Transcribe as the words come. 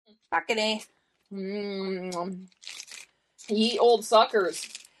Fucking A. Ye old suckers.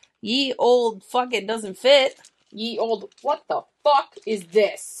 Ye old fucking doesn't fit. Ye old... What the fuck is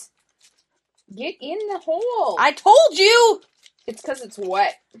this? Get in the hole. I told you! It's because it's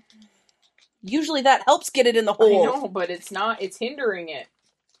wet. Usually that helps get it in the hole. I know, but it's not. It's hindering it.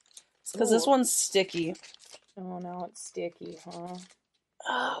 It's because this one's sticky. Oh, no, it's sticky, huh?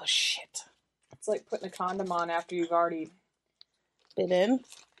 Oh, shit. It's like putting a condom on after you've already... Been in?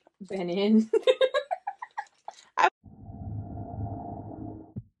 Been in.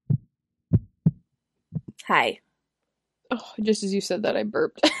 Hi. Oh, just as you said that, I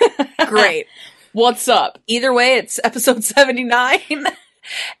burped. Great. What's up? Either way, it's episode 79.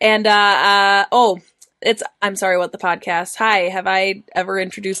 And, I'm sorry, what the podcast. Hi, have I ever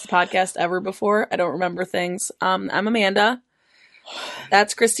introduced the podcast ever before? I don't remember things. I'm Amanda.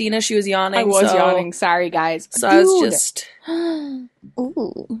 That's Christina. She was yawning. I was yawning. Sorry, guys. So I was just...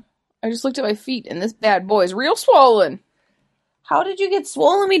 Ooh. I just looked at my feet, and this bad boy is real swollen. How did you get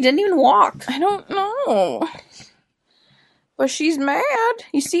swollen? We didn't even walk. I don't know. But she's mad.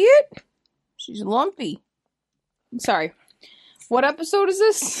 You see it? She's lumpy. Sorry. What episode is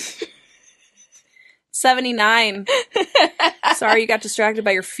this? 79. Sorry you got distracted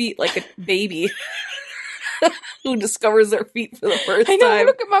by your feet like a baby who discovers their feet for the first time. I know,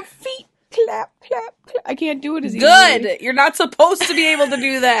 look at my feet. Clap, clap, clap. I can't do it as easily. Good! You're not supposed to be able to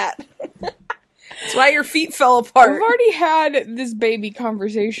do that. That's why your feet fell apart. I've already had this baby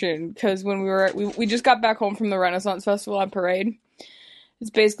conversation, because when we just got back home from the Renaissance Festival on Parade. It's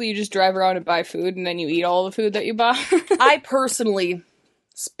basically you just drive around and buy food, and then you eat all the food that you buy. I personally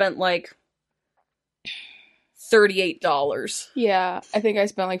spent like $38. Yeah, I think I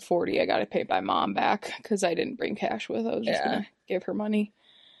spent like $40. I got to pay my mom back, because I didn't bring cash with. I was just going to give her money.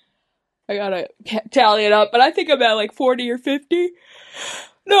 I got to tally it up, but I think I'm at like 40 or 50.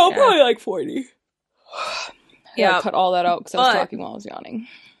 No, probably like 40. Yeah, cut all that out because I was talking while I was yawning.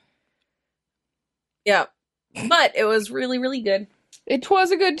 Yeah, but it was really, really good. It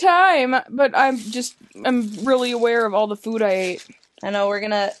was a good time, but I'm really aware of all the food I ate. I know, we're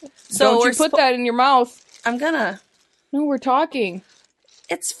gonna... So don't you put that in your mouth. I'm gonna. No, we're talking.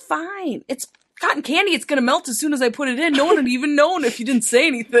 It's fine. It's cotton candy. It's gonna melt as soon as I put it in. No one would even known if you didn't say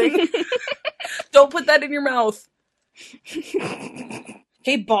anything. Don't put that in your mouth.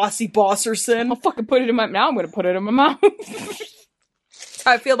 Hey, Bossy Bosserson. I'll fucking put it in my... Now I'm gonna put it in my mouth. That's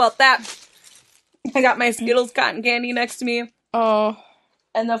how I feel about that. I got my Skittles cotton candy next to me. Oh.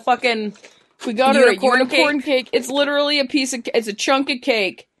 And the fucking... We got her a unicorn cake. It's literally it's a chunk of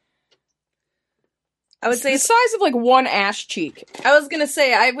cake. I would say it's the size of like one ass cheek. I was gonna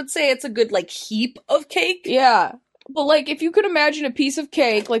say, I would say it's a good like heap of cake. Yeah. But like if you could imagine a piece of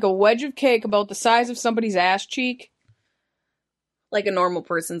cake, like a wedge of cake about the size of somebody's ass cheek. Like a normal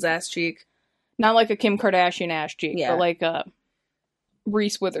person's ass cheek. Not like a Kim Kardashian ass cheek, but like a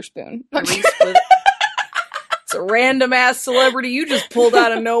Reese Witherspoon. It's a random ass celebrity you just pulled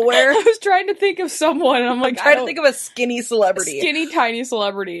out of nowhere. I was trying to think of someone, and I'm like, trying to think of a skinny celebrity. Skinny, tiny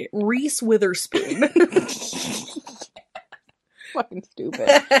celebrity. Reese Witherspoon. Fucking stupid.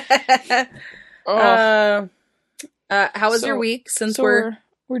 How was your week? Since we're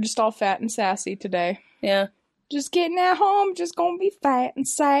just all fat and sassy today. Yeah. Just getting at home, just gonna be fat and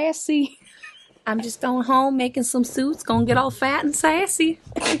sassy. I'm just going home, making some suits, gonna get all fat and sassy.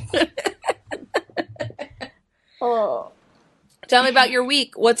 Oh. Tell me about your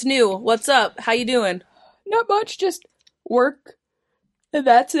week. What's new? What's up? How you doing? Not much, just work. And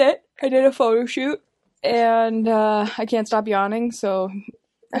that's it. I did a photo shoot. And I can't stop yawning, so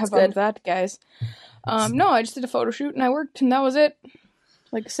have fun with that, guys. No, I just did a photo shoot and I worked, and that was it.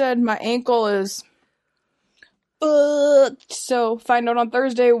 Like I said, my ankle is fucked. So find out on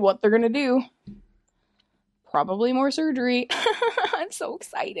Thursday what they're gonna do. Probably more surgery. I'm so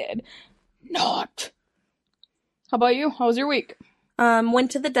excited. Not. How about you? How was your week?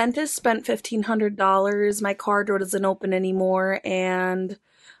 Went to the dentist, spent $1,500. My car door doesn't open anymore, and,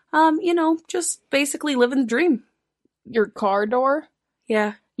 just basically living the dream. Your car door?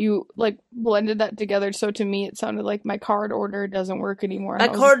 Yeah. You, blended that together, so to me it sounded like my card order doesn't work anymore. My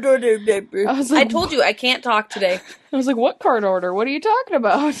card order... I told you, I can't talk today. I was like, what card order? What are you talking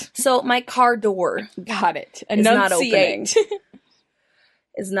about? So, my car door... Got it. Is not opening.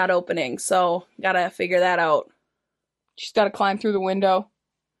 Is not opening, so gotta figure that out. She's gotta climb through the window.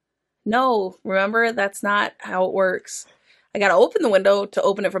 No, remember? That's not how it works. I gotta open the window to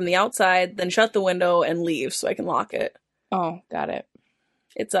open it from the outside, then shut the window and leave so I can lock it. Oh, got it.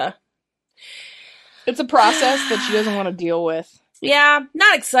 It's a process that she doesn't want to deal with. Yeah,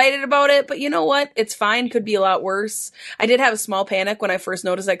 not excited about it, but you know what? It's fine. Could be a lot worse. I did have a small panic when I first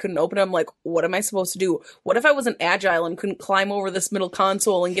noticed I couldn't open it. I'm like, what am I supposed to do? What if I wasn't agile and couldn't climb over this middle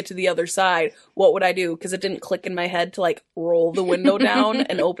console and get to the other side? What would I do? Because it didn't click in my head to like roll the window down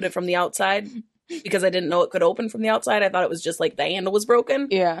and open it from the outside because I didn't know it could open from the outside. I thought it was just like the handle was broken.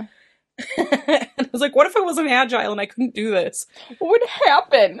 Yeah. And I was like, what if I wasn't agile and I couldn't do this? What would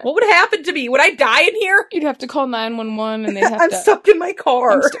happen? What would happen to me? Would I die in here? You'd have to call 911 and they'd have I'm to... stuck in my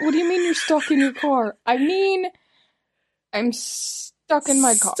car. What do you mean you're stuck in your car? I mean, I'm stuck in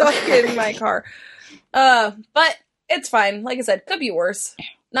my car. Stuck in my car. But it's fine. Like I said, could be worse.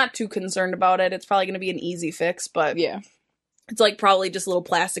 Not too concerned about it. It's probably going to be an easy fix, but Yeah. it's like probably just a little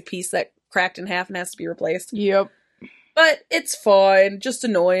plastic piece that cracked in half and has to be replaced. Yep. But it's fine. Just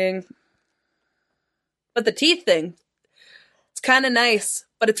annoying. But the teeth thing, it's kind of nice.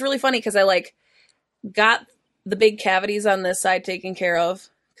 But it's really funny because I like got the big cavities on this side taken care of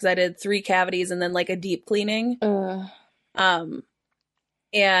because I did 3 cavities and then like a deep cleaning. And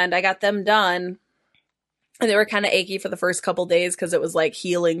I got them done. And they were kind of achy for the first couple days because it was like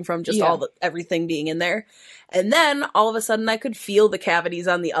healing from just everything being in there. And then all of a sudden I could feel the cavities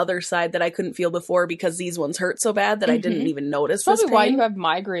on the other side that I couldn't feel before because these ones hurt so bad that I didn't even notice. That's this probably pain. why you have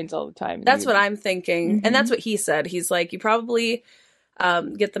migraines all the time. That's what I'm thinking. And that's what he said. He's like, you probably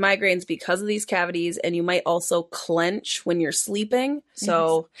get the migraines because of these cavities and you might also clench when you're sleeping.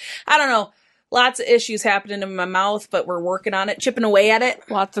 So I don't know. Lots of issues happening in my mouth, but we're working on it, chipping away at it.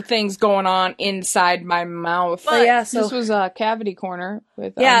 Lots of things going on inside my mouth. But yeah, so this was a Cavity Corner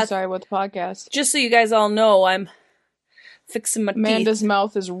with Yeah. I'm Sorry What the Podcast. Just so you guys all know, I'm fixing my Amanda's teeth.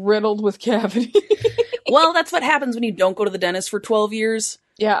 mouth is riddled with cavity. Well, that's what happens when you don't go to the dentist for 12 years.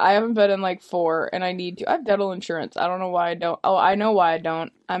 Yeah, I haven't been in like 4, and I need to. I have dental insurance. I don't know why I don't. Oh, I know why I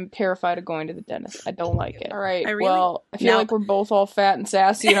don't. I'm terrified of going to the dentist. I don't like it. All right, well, I feel like we're both all fat and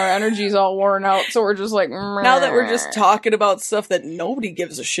sassy, and our energy's all worn out, so we're just like... Now that we're just talking about stuff that nobody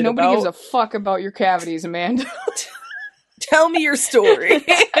gives a shit about. Nobody gives a fuck about your cavities, Amanda. Tell me your story.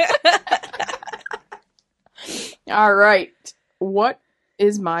 All right. What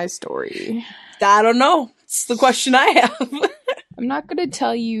is my story? I don't know. It's the question I have. I'm not going to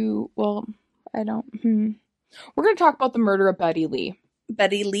tell you... Well, I don't... We're going to talk about the murder of Betty Lee.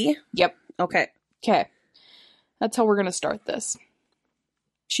 Betty Lee? Yep. Okay. Okay. That's how we're going to start this.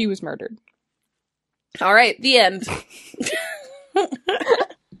 She was murdered. All right. The end.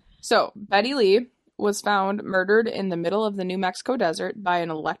 So, Betty Lee was found murdered in the middle of the New Mexico desert by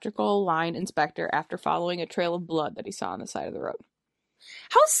an electrical line inspector after following a trail of blood that he saw on the side of the road.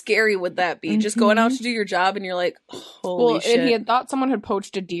 How scary would that be? Just going out to do your job and you're like, holy shit. And he had thought someone had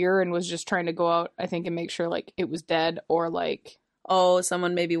poached a deer and was just trying to go out, I think, and make sure, like, it was dead or, like... Oh,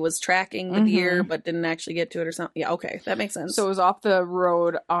 someone maybe was tracking the deer but didn't actually get to it or something. Yeah, okay. That makes sense. So it was off the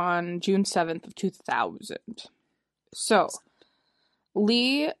road on June 7th of 2000. So,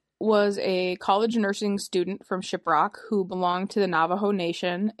 Lee was a college nursing student from Shiprock who belonged to the Navajo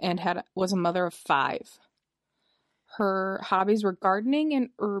Nation and was a mother of 5. Her hobbies were gardening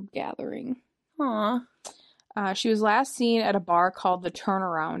and herb gathering. Aww. She was last seen at a bar called The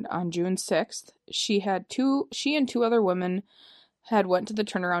Turnaround on June 6th. She and 2 other women had went to the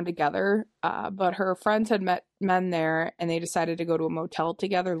turnaround together, but her friends had met men there, and they decided to go to a motel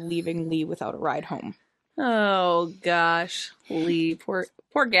together, leaving Lee without a ride home. Oh, gosh. Lee, poor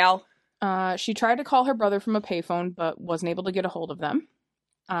gal. She tried to call her brother from a payphone, but wasn't able to get a hold of them.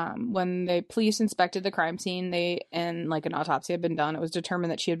 When the police inspected the crime scene, and like an autopsy had been done, it was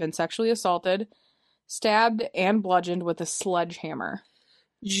determined that she had been sexually assaulted, stabbed, and bludgeoned with a sledgehammer.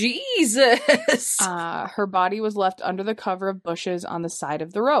 Jesus! Her body was left under the cover of bushes on the side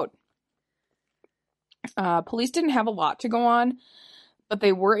of the road. Police didn't have a lot to go on, but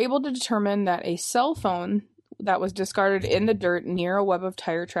they were able to determine that a cell phone that was discarded in the dirt near a web of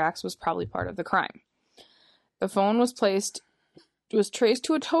tire tracks was probably part of the crime. The phone was traced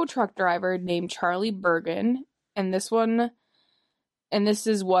to a tow truck driver named Charlie Bergen, and this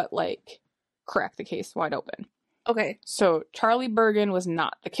is what, like, cracked the case wide open. Okay. So, Charlie Bergen was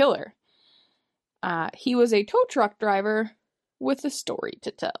not the killer. He was a tow truck driver with a story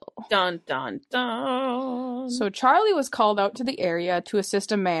to tell. Dun, dun, dun. So, Charlie was called out to the area to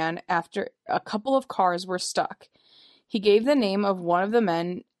assist a man after a couple of cars were stuck. He gave the name of one of the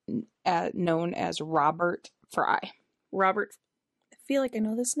men known as Robert Fry. Robert, I feel like I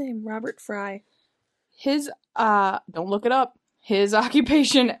know this name. Robert Fry. His, don't look it up. His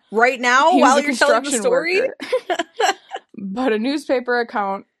occupation... Right now, while you're telling the story? But a newspaper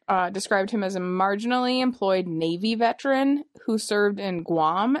account described him as a marginally employed Navy veteran who served in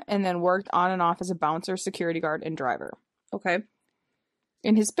Guam and then worked on and off as a bouncer, security guard, and driver. Okay.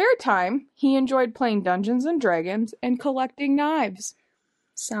 In his spare time, he enjoyed playing Dungeons and Dragons and collecting knives.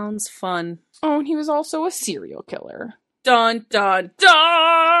 Sounds fun. Oh, and he was also a serial killer. Dun, dun,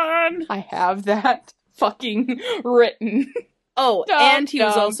 dun! I have that fucking written. Oh, Dun, and he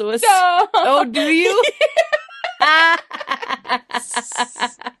was dun, also a... dun. Oh, do you?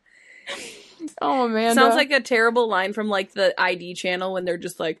 Oh, man. Sounds like a terrible line from, like, the ID channel when they're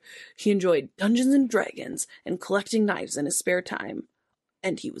just like, he enjoyed Dungeons and Dragons and collecting knives in his spare time.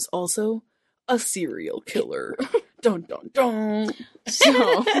 And he was also a serial killer. Dun, dun, dun.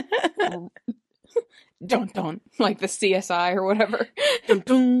 So, dun, like the CSI or whatever. Dun,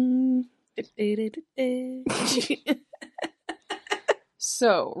 dun.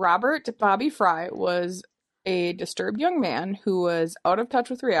 So, Robert Bobby Fry was a disturbed young man who was out of touch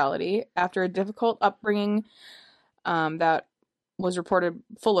with reality after a difficult upbringing that was reported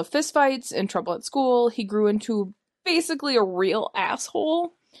full of fistfights and trouble at school. He grew into basically a real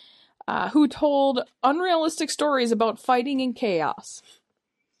asshole who told unrealistic stories about fighting and chaos.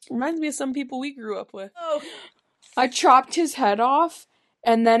 Reminds me of some people we grew up with. Oh. I chopped his head off,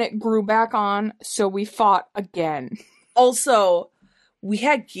 and then it grew back on, so we fought again. Also, we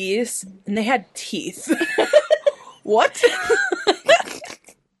had geese, and they had teeth. What?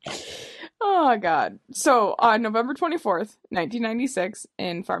 Oh, God. So, on November 24th, 1996,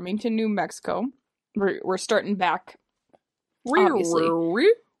 in Farmington, New Mexico, we're starting back, obviously.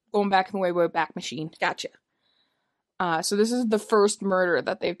 Going back in the way back machine. Gotcha. So this is the first murder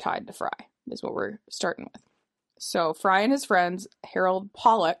that they've tied to Fry, is what we're starting with. So Fry and his friends, Harold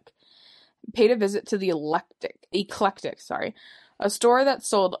Pollock, paid a visit to the Eclectic, a store that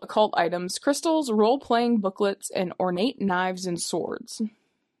sold occult items, crystals, role-playing booklets, and ornate knives and swords.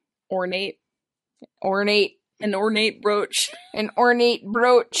 Ornate. An ornate brooch.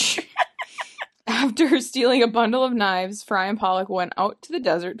 After stealing a bundle of knives, Fry and Pollock went out to the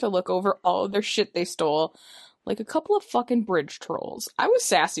desert to look over all of their shit they stole, like a couple of fucking bridge trolls. I was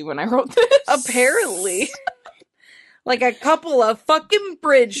sassy when I wrote this. Apparently. Like a couple of fucking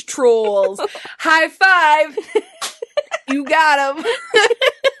bridge trolls. High five! You got them.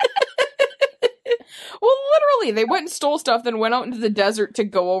 Well, literally, they went and stole stuff, then went out into the desert to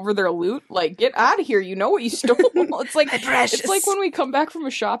go over their loot. Like, get out of here! You know what you stole. It's like when we come back from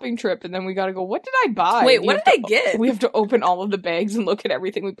a shopping trip, and then we gotta go. What did I buy? Wait, what did I get? We have to open all of the bags and look at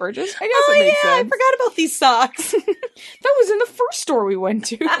everything we purchased. I guess it makes sense. I forgot about these socks. That was in the first store we went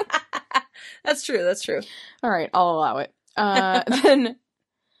to. That's true. All right, I'll allow it. Then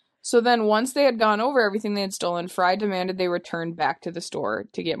once they had gone over everything they had stolen, Fry demanded they return back to the store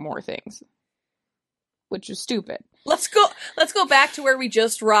to get more things. Which is stupid. Let's go back to where we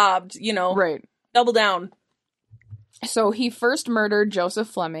just robbed, Right. Double down. So he first murdered Joseph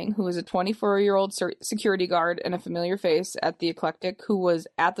Fleming, who was a 24-year-old security guard and a familiar face at the Eclectic who was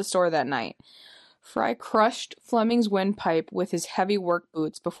at the store that night. Fry crushed Fleming's windpipe with his heavy work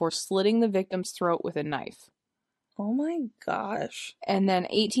boots before slitting the victim's throat with a knife. Oh my gosh. And then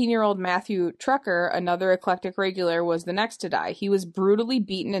 18-year-old Matthew Trucker, another Eclectic regular, was the next to die. He was brutally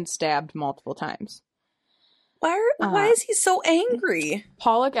beaten and stabbed multiple times. Why is he so angry?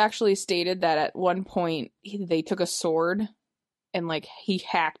 Pollock actually stated that at one point they took a sword and he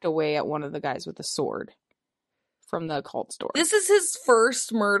hacked away at one of the guys with a sword from the occult store. This is his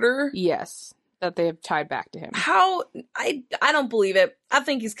first murder? Yes, that they have tied back to him. How? I don't believe it. I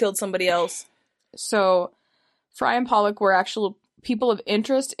think he's killed somebody else. So Fry and Pollock were actual people of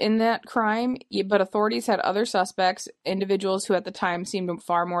interest in that crime, but authorities had other suspects, individuals who at the time seemed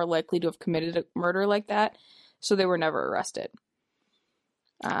far more likely to have committed a murder like that. So they were never arrested.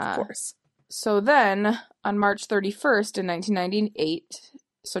 Of course. So then, on March 31st in 1998,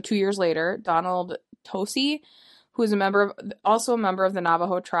 so 2 years later, Donald Tosi, who is also a member of the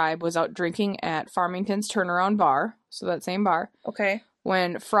Navajo tribe, was out drinking at Farmington's Turnaround Bar, so that same bar. Okay.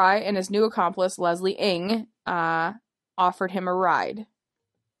 When Fry and his new accomplice, Leslie Ng, offered him a ride.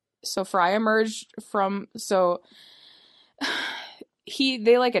 So Fry emerged from... They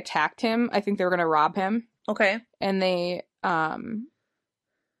attacked him. I think they were going to rob him. Okay. And they,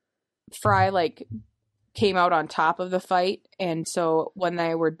 Fry, came out on top of the fight, and so when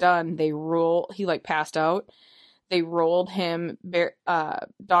they were done, he, passed out. They rolled him,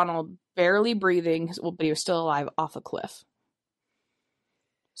 Donald, barely breathing, but he was still alive, off a cliff.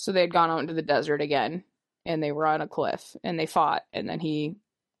 So they had gone out into the desert again, and they were on a cliff, and they fought, and then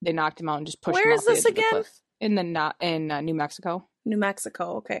they knocked him out and just pushed him off the edge of the cliff. In New Mexico. New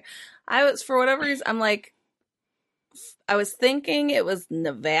Mexico, okay. For whatever reason, I was thinking it was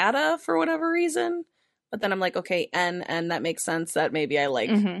Nevada for whatever reason, but then I'm like, okay, and that makes sense that maybe I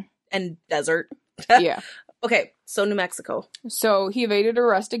like, and desert. Yeah. Okay, so New Mexico. So he evaded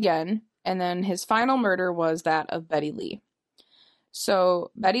arrest again, and then his final murder was that of Betty Lee.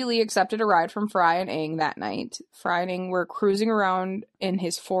 So Betty Lee accepted a ride from Fry and Ing that night. Fry and Ing were cruising around in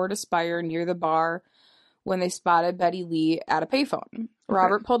his Ford Aspire near the bar when they spotted Betty Lee at a payphone. Okay.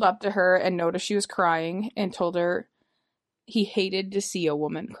 Robert pulled up to her and noticed she was crying and told her he hated to see a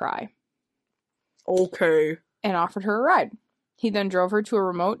woman cry. Okay. And offered her a ride. He then drove her to a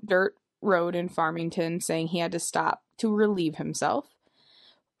remote dirt road in Farmington, saying he had to stop to relieve himself.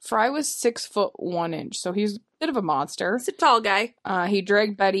 Fry was 6'1", so he's a bit of a monster. He's a tall guy. He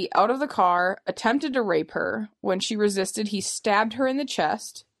dragged Betty out of the car, attempted to rape her. When she resisted, he stabbed her in the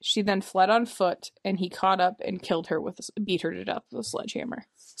chest. She then fled on foot, and he caught up and killed her beat her to death with a sledgehammer.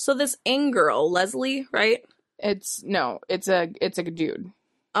 So this Ing girl, Leslie, right? It's a dude.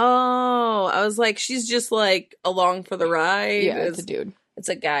 Oh, I was like, she's just like along for the ride. Yeah, it's a dude. It's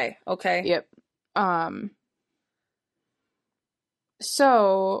a guy. Okay. Yep.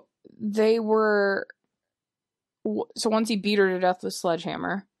 So they were. So once he beat her to death with a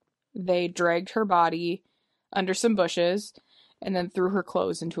sledgehammer, they dragged her body under some bushes and then threw her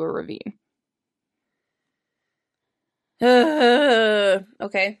clothes into a ravine.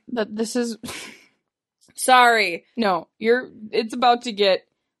 Okay. But this is. Sorry. No, it's about to get.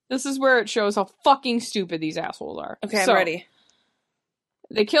 This is where it shows how fucking stupid these assholes are. Okay, I'm ready.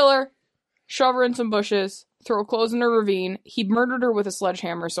 They kill her, shove her in some bushes, throw clothes in a ravine. He murdered her with a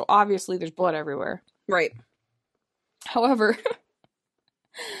sledgehammer, so obviously there's blood everywhere. Right. However,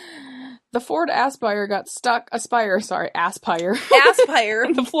 the Ford Aspire got stuck. Aspire. Aspire.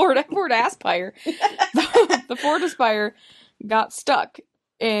 The Ford Aspire. The Ford Aspire got stuck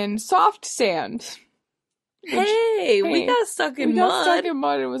in soft sand. We got stuck in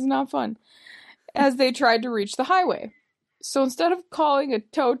mud. It was not fun. As they tried to reach the highway. So instead of calling a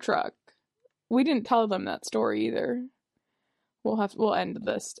tow truck, we didn't tell them that story either. We'll end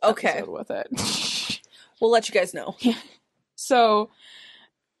this episode with it. We'll let you guys know. Yeah. So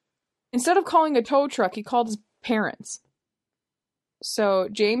instead of calling a tow truck, he called his parents. So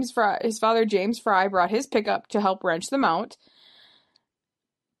his father James Fry brought his pickup to help wrench them out.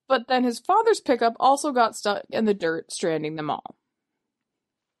 But then his father's pickup also got stuck in the dirt, stranding them all.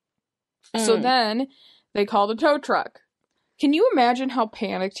 So then they called a tow truck. Can you imagine how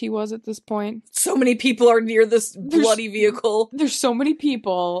panicked he was at this point? So many people are near this bloody vehicle. There's so many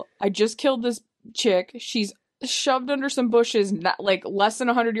people. I just killed this chick. She's shoved under some bushes, like less than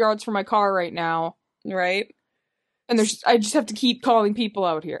 100 yards from my car right now. Right. And I just have to keep calling people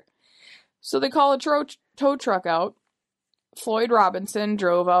out here. So they call a tow truck out. Floyd Robinson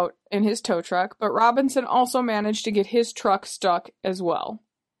drove out in his tow truck, but Robinson also managed to get his truck stuck as well.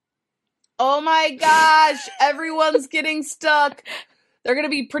 Oh my gosh, everyone's getting stuck. They're going to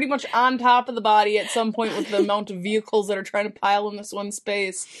be pretty much on top of the body at some point with the amount of vehicles that are trying to pile in this one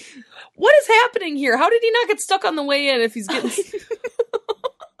space. What is happening here? How did he not get stuck on the way in if he's getting...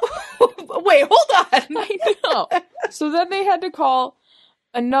 Wait, hold on. I know. So then they had to call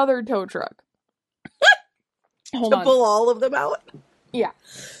another tow truck. Hold on. Pull all of them out? Yeah.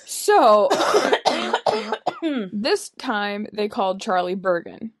 So, this time they called Charlie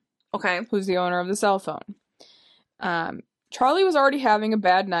Bergen. Okay. Who's the owner of the cell phone. Charlie was already having a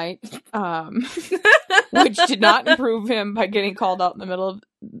bad night, which did not improve him by getting called out in the middle of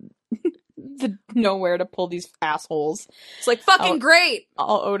the nowhere to pull these assholes. It's like, fucking great!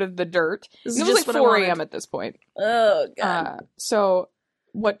 All out of the dirt. It was like 4 a.m. at this point. Oh, God. So...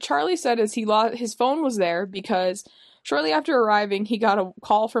 what Charlie said is his phone was there because shortly after arriving, he got a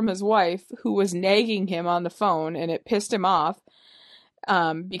call from his wife who was nagging him on the phone, and it pissed him off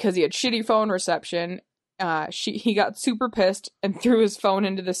because he had shitty phone reception. He got super pissed and threw his phone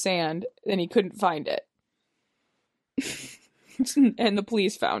into the sand, and he couldn't find it. And the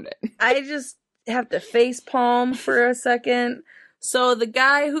police found it. I just have to facepalm for a second. So the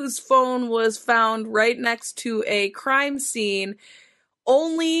guy whose phone was found right next to a crime scene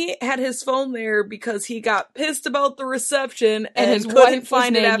only had his phone there because he got pissed about the reception and his couldn't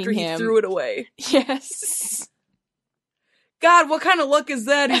find it after he threw it away. Yes. God, what kind of luck is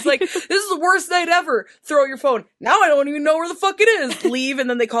that? He's like, this is the worst night ever. Throw your phone. Now I don't even know where the fuck it is. Leave, and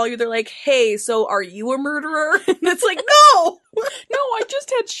then they call you. They're like, hey, so are you a murderer? And it's like, no! No, I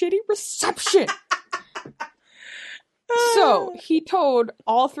just had shitty reception. So, he towed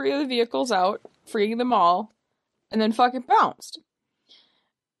all 3 of the vehicles out, freeing them all, and then fucking bounced.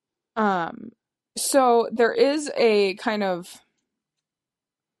 So there is a kind of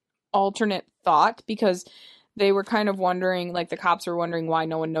alternate thought because they were kind of wondering, like the cops were wondering why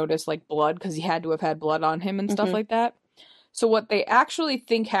no one noticed like blood because he had to have had blood on him and stuff like that. So what they actually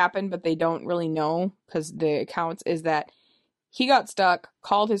think happened, but they don't really know because the accounts, is that he got stuck,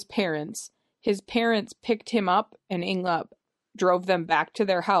 called his parents. His parents picked him up and Ingela drove them back to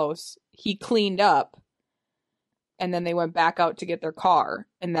their house. He cleaned up, and then they went back out to get their car,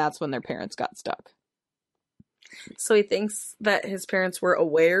 and that's when their parents got stuck. So he thinks that his parents were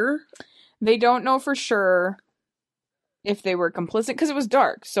aware? They don't know for sure if they were complicit, because it was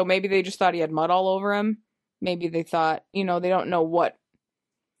dark, so maybe they just thought he had mud all over him. Maybe they thought, they don't know what.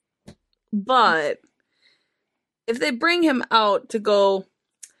 But if they bring him out to go,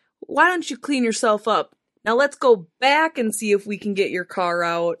 why don't you clean yourself up? Now let's go back and see if we can get your car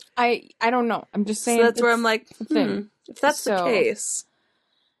out. I don't know. I'm just saying. So that's where I'm like, if that's the case.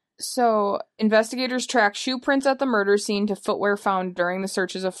 So investigators tracked shoe prints at the murder scene to footwear found during the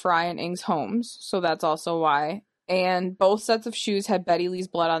searches of Fry and Ing's homes. So that's also why. And both sets of shoes had Betty Lee's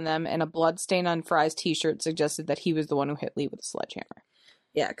blood on them, and a blood stain on Fry's t-shirt suggested that he was the one who hit Lee with a sledgehammer.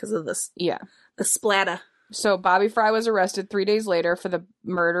 Yeah, because of this. Yeah. The splatter. So Bobby Fry was arrested 3 days later for the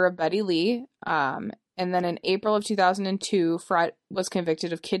murder of Betty Lee. And then in April of 2002, Fry was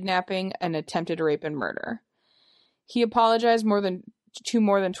convicted of kidnapping and attempted rape and murder. He apologized to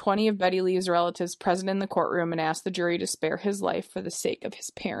more than 20 of Betty Lee's relatives present in the courtroom and asked the jury to spare his life for the sake of his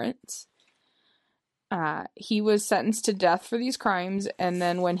parents. He was sentenced to death for these crimes, and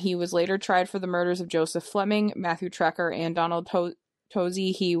then when he was later tried for the murders of Joseph Fleming, Matthew Trecker, and Donald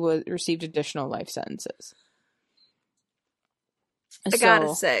Tozzi, he received additional life sentences. I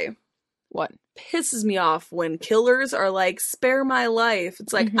gotta say, what pisses me off when killers are like, spare my life.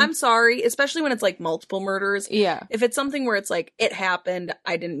 It's like, I'm sorry, especially when it's like multiple murders. Yeah. If it's something where it's like, it happened,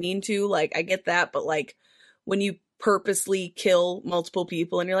 I didn't mean to, like, I get that, but like, when you purposely kill multiple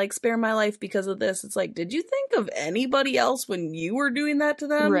people and you're like, spare my life because of this, it's like, did you think of anybody else when you were doing that to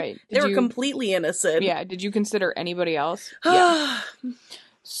them? Right. They were completely innocent. Yeah. Did you consider anybody else? Yeah.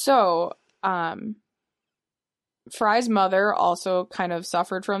 So, Fry's mother also kind of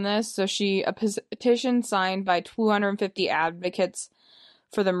suffered from this. So a petition signed by 250 advocates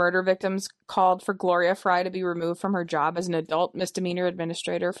for the murder victims called for Gloria Fry to be removed from her job as an adult misdemeanor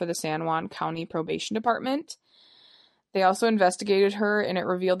administrator for the San Juan County Probation Department. They also investigated her, and it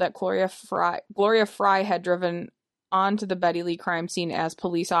revealed that Gloria Fry had driven onto the Betty Lee crime scene as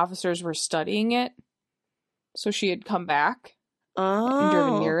police officers were studying it. So she had come back and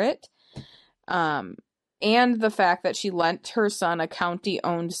driven near it. And the fact that she lent her son a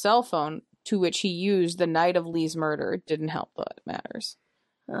county-owned cell phone to which he used the night of Lee's murder didn't help the matters.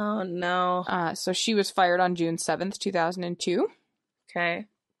 Oh, no. So she was fired on June 7th, 2002. Okay.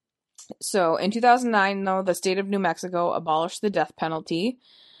 So in 2009, though, the state of New Mexico abolished the death penalty.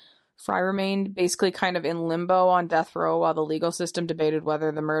 Fry remained basically kind of in limbo on death row while the legal system debated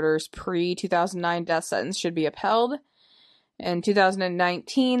whether the murder's pre-2009 death sentence should be upheld. In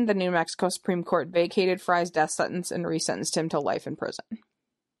 2019, the New Mexico Supreme Court vacated Fry's death sentence and resentenced him to life in prison.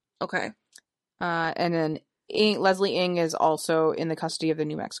 Okay. And then Leslie Ing is also in the custody of the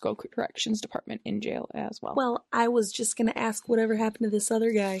New Mexico Corrections Department in jail as well. Well, I was just going to ask whatever happened to this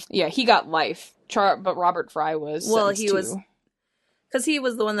other guy. Yeah, he got life. But Robert Fry was because he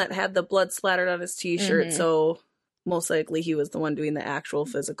was the one that had the blood splattered on his t-shirt, so most likely he was the one doing the actual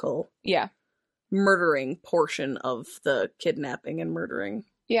physical murdering portion of the kidnapping and murdering.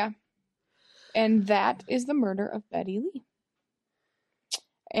 Yeah. And that is the murder of Betty Lee.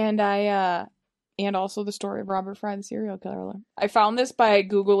 And and also the story of Robert Fry, the serial killer. I found this by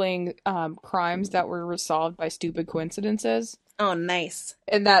Googling crimes that were solved by stupid coincidences. Oh, nice.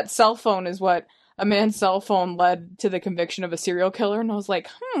 And that cell phone is what a man's cell phone led to the conviction of a serial killer. And I was like,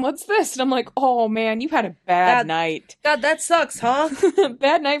 what's this? And I'm like, oh man, you had a bad night. God, that sucks, huh?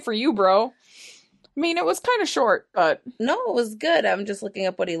 Bad night for you, bro. I mean, it was kind of short, but... No, it was good. I'm just looking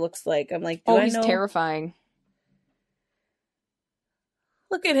up what he looks like. I'm like, he's terrifying.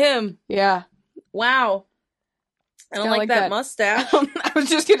 Look at him. Yeah. Wow. I don't like that mustache. I was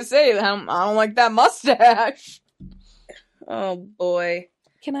just gonna say, I don't like that mustache. Oh, boy.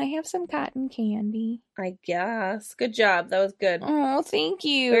 Can I have some cotton candy? I guess. Good job. That was good. Oh, thank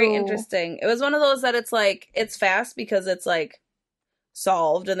you. Very interesting. It was one of those that it's like, it's fast because it's like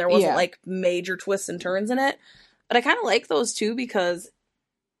solved and there wasn't like major twists and turns in it. But I kind of like those too because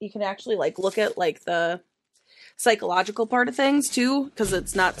you can actually like look at like the psychological part of things too, because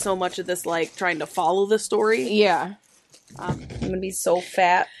it's not so much of this like trying to follow the story. Yeah. I'm gonna be so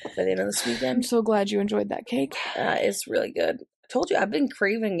fat by the end of this weekend. I'm so glad you enjoyed that cake. It's really good. I told you I've been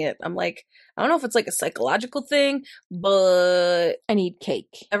craving it. I'm like, I don't know if it's like a psychological thing, but I need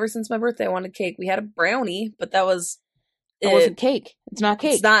cake. Ever since my birthday I wanted cake. We had a brownie, but that was it wasn't cake. It's not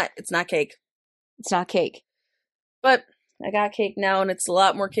cake. It's not cake. It's not cake. But I got cake now, and it's a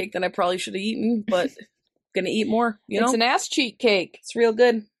lot more cake than I probably should have eaten, but gonna eat more, you know? It's an ass cheek cake. It's real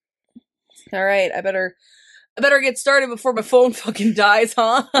good. All right, I better get started before my phone fucking dies,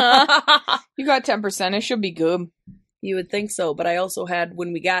 huh? You got 10%. It should be good. You would think so, but I also had,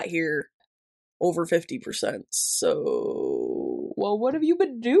 when we got here, over 50%. So, well, what have you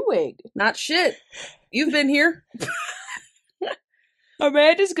been doing? Not shit. You've been here.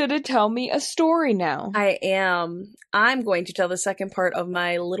 Amanda's gonna tell me a story now. I am. I'm going to tell the second part of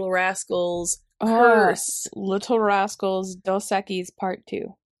my Little Rascals curse. Little Rascals Dos Equis Part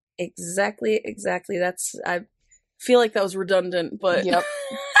 2. Exactly. That's, I feel like that was redundant, but yep.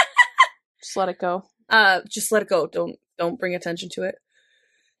 Just let it go. Just let it go. Don't bring attention to it.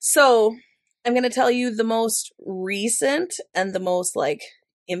 So, I'm going to tell you the most recent and the most, like,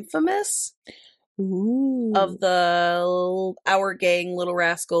 infamous of the Our Gang Little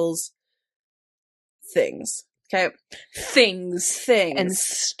Rascals things. Okay? Things. And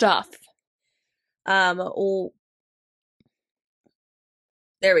stuff. Oh,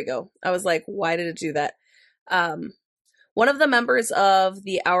 there we go. I was like, why did it do that? One of the members of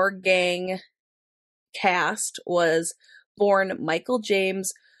the Our Gang cast was born Michael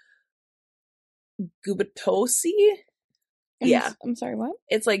James Gubatosi. Yeah. I'm sorry, what?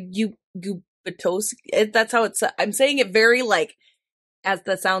 It's like Gubatosi. That's how it's. I'm saying it very like as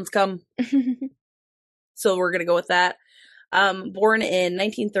the sounds come. So we're gonna go with that. Born in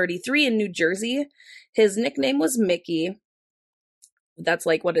 1933 in New Jersey. His nickname was Mickey. That's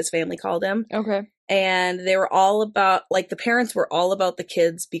like what his family called him. Okay. And they were all about, like, the parents were all about the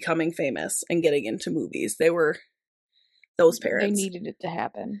kids becoming famous and getting into movies. They were those parents. They needed it to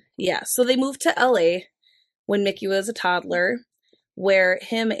happen. Yeah. So they moved to LA when Mickey was a toddler, where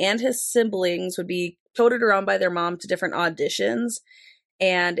him and his siblings would be toted around by their mom to different auditions.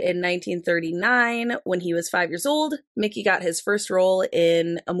 And in 1939, when he was 5 years old, Mickey got his first role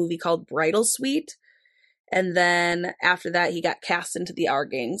in a movie called Bridal Suite. And then after that, he got cast into the Our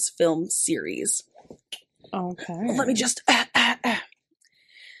Gang's film series. Okay. Well, let me just...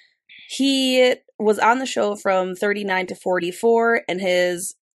 He was on the show from 39 to 44, and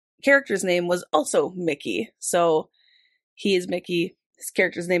his character's name was also Mickey. So he is Mickey. His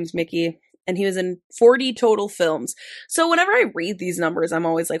character's name is Mickey. And he was in 40 total films. So whenever I read these numbers, I'm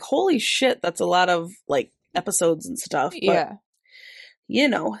always like, holy shit, that's a lot of, like, episodes and stuff. But, yeah. You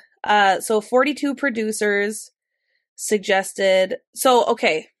know. So 42 producers suggested... So,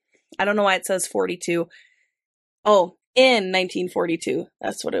 okay. I don't know why it says 42. Oh, in 1942.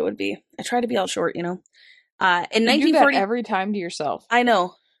 That's what it would be. I try to be all short, you know. In 1940... You do that every time to yourself. I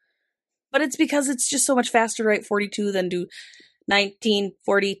know. But it's because it's just so much faster to write 42 than do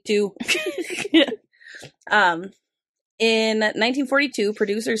 1942. In 1942,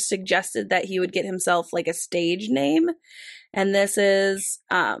 producers suggested that he would get himself like a stage name. And this is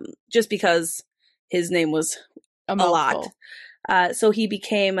just because his name was a lot. So he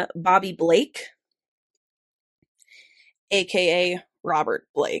became Bobby Blake, aka Robert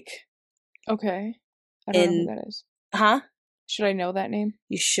Blake. Okay. I don't know who that is. Huh? Should I know that name?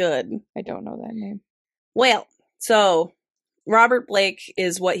 You should. I don't know that name. Well, so Robert Blake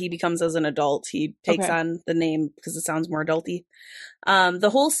is what he becomes as an adult. He takes on the name because it sounds more adulty. The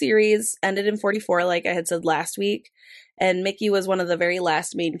whole series ended in 44, like I had said last week, and Mickey was one of the very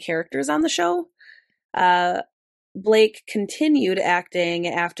last main characters on the show. Blake continued acting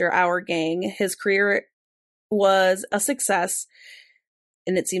after Our Gang. His career was a success,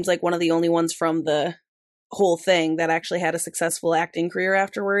 and it seems like one of the only ones from the whole thing that actually had a successful acting career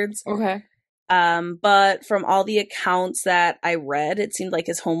afterwards. Okay. But from all the accounts that I read, it seemed like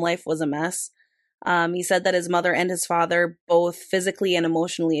his home life was a mess. He said that his mother and his father both physically and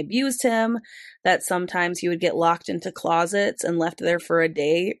emotionally abused him, that sometimes he would get locked into closets and left there for a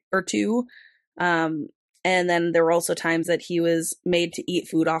day or two. And then there were also times that he was made to eat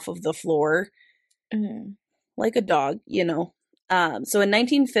food off of the floor, like a dog, you know. So in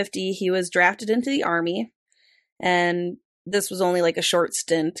 1950, he was drafted into the Army, and this was only like a short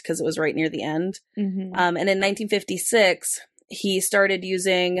stint because it was right near the end. Mm-hmm. And in 1956, he started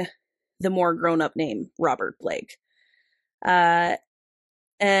using the more grown-up name, Robert Blake. And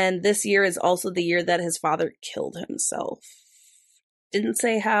this year is also the year that his father killed himself. Didn't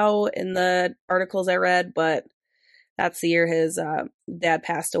say how in the articles I read, but that's the year his dad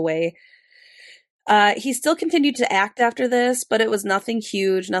passed away. He still continued to act after this, but it was nothing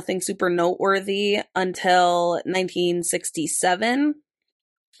huge, nothing super noteworthy until 1967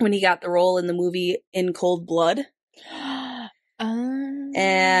 when he got the role in the movie In Cold Blood.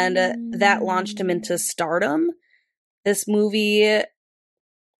 And that launched him into stardom. This movie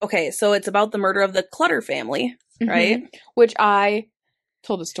okay, so it's about the murder of the Clutter family, right? Which I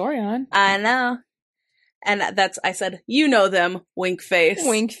told a story on. I know. And I said, you know them, wink face.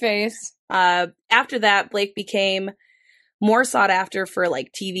 Wink face. After that, Blake became more sought after for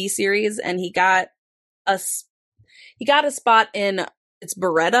like TV series, and he got a spot in it's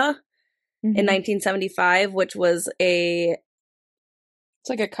Beretta in 1975, which was it's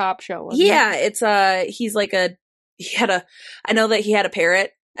like a cop show. Yeah, he's like I know that he had a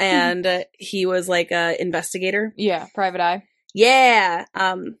parrot, and he was like a investigator. Yeah, private eye. Yeah.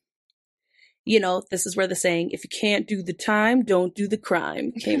 You know, this is where the saying, if you can't do the time, don't do the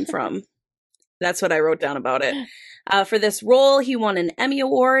crime came from. That's what I wrote down about it. For this role, he won an Emmy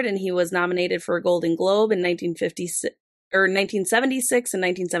Award, and he was nominated for a Golden Globe in 1976 and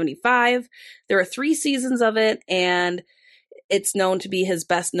 1975. There are 3 seasons of it, and it's known to be his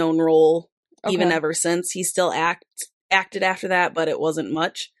best known role even ever since. He still acted after that, but it wasn't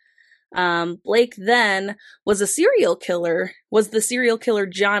much. Blake then was the serial killer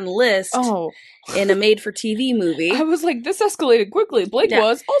John List in a made-for-TV movie. I was like, this escalated quickly. Blake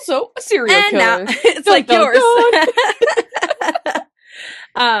was also a serial killer. Now, it's like yours.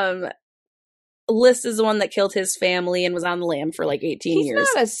 List is the one that killed his family and was on the lam for like 18 years.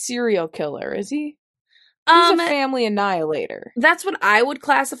 He's not a serial killer, is he? He's a family annihilator. That's what I would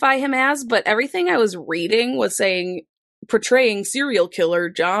classify him as, but everything I was reading was portraying serial killer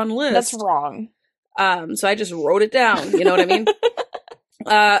John List. That's wrong. So I just wrote it down. You know what I mean?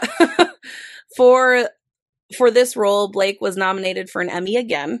 For this role, Blake was nominated for an Emmy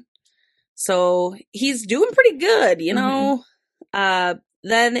again. So he's doing pretty good, you know?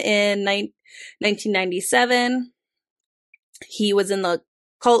 Then in 1997, he was in the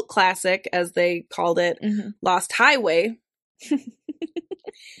cult classic, as they called it, Lost Highway.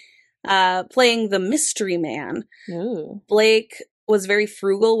 Playing the mystery man. Ooh. Blake was very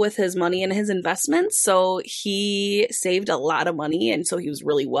frugal with his money and his investments, so he saved a lot of money, and so he was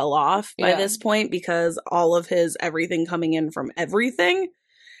really well off by this point because all of his everything coming in from everything.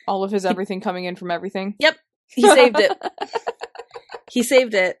 All of his everything coming in from everything? Yep. He saved it. He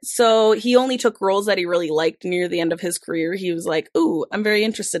saved it. So he only took roles that he really liked near the end of his career. He was like, ooh, I'm very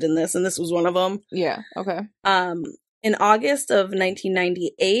interested in this, and this was one of them. Yeah, okay. In August of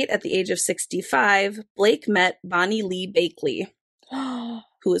 1998, at the age of 65, Blake met Bonnie Lee Bakley,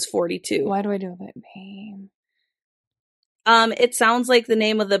 who was 42. Why do I know that name? It sounds like the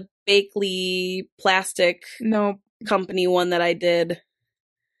name of the Bakley plastic company one that I did,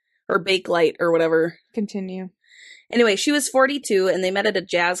 or Bakelite or whatever. Continue. Anyway, she was 42, and they met at a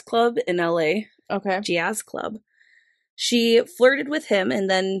jazz club in LA. Okay. Jazz club. She flirted with him, and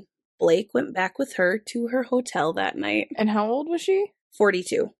then Blake went back with her to her hotel that night. And how old was she?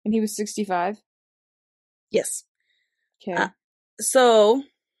 42. And he was 65? Yes. Okay. So,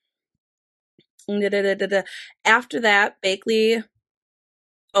 after that, Bakley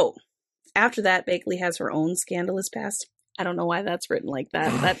has her own scandalous past. I don't know why that's written like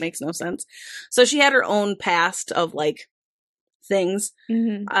that. That makes no sense. So she had her own past of, like, things.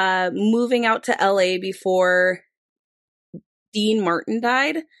 Moving out to LA before Dean Martin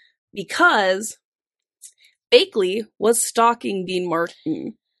died, because Bakley was stalking Dean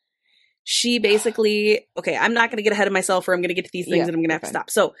Martin. She basically, I'm not going to get ahead of myself, or I'm going to get to these things and I'm going to have to stop.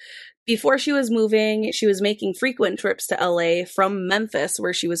 So before she was moving, she was making frequent trips to LA from Memphis,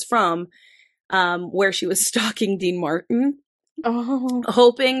 where she was from, where she was stalking Dean Martin,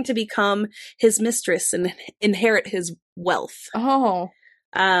 hoping to become his mistress and inherit his wealth.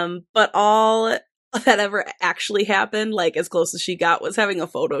 But all that ever actually happened, like as close as she got, was having a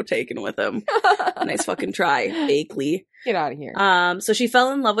photo taken with him. Nice fucking try, Bakley. Get out of here. So she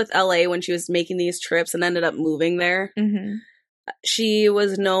fell in love with LA when she was making these trips and ended up moving there. She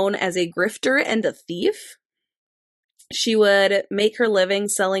was known as a grifter and a thief. She would make her living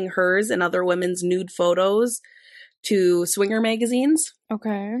selling hers and other women's nude photos to swinger magazines.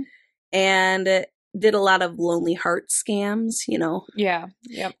 Okay. And did a lot of lonely heart scams, you know. Yeah.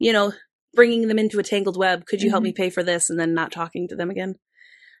 Yep. You know, bringing them into a tangled web. Could you help me pay for this? And then not talking to them again.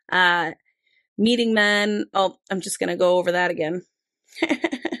 Meeting men. Oh, I'm just going to go over that again.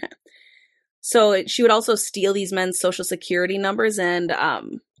 So she would also steal these men's social security numbers and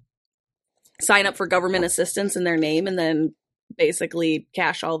sign up for government assistance in their name, and then basically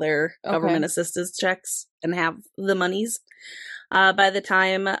cash all their government assistance checks and have the monies. By the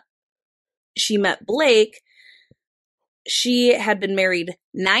time she met Blake, she had been married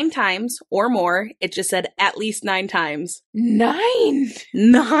 9 times or more. It just said at least 9 times. 9?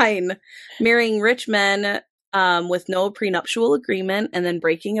 9. Marrying rich men with no prenuptial agreement, and then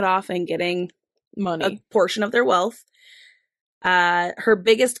breaking it off and getting money, a portion of their wealth. Her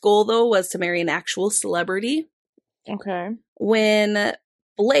biggest goal, though, was to marry an actual celebrity. Okay. When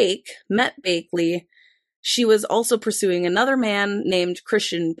Blake met Bakley, she was also pursuing another man named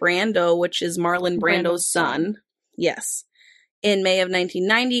Christian Brando, which is Marlon Brando's son. Yes. In May of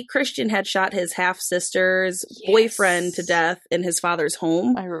 1990, Christian had shot his half-sister's boyfriend to death in his father's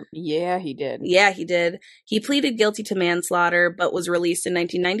home. Yeah, he did. Yeah, he did. He pleaded guilty to manslaughter, but was released in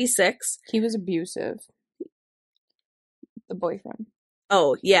 1996. He was abusive. The boyfriend.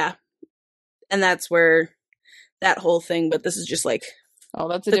 Oh, yeah. And that's where that whole thing, but this is just like... Oh,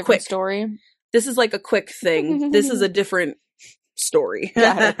 that's a different story? This is like a quick thing. This is a different story.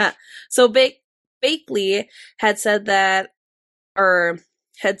 So Bakley had said that, or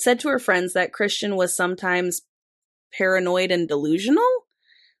had said to her friends that Christian was sometimes paranoid and delusional,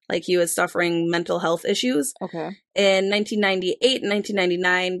 like he was suffering mental health issues. Okay. In 1998 and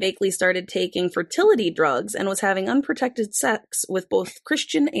 1999, Bakley started taking fertility drugs and was having unprotected sex with both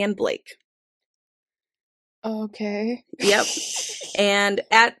Christian and Blake. Okay. Yep. And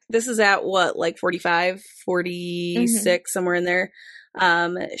this is at what, like 45, 46, somewhere in there.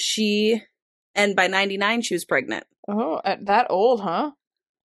 And by 99, she was pregnant. Oh, at that old, huh?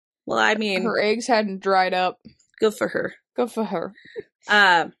 Well, I mean, her eggs hadn't dried up. Good for her. Good for her.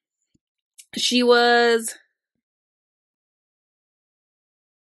 She was...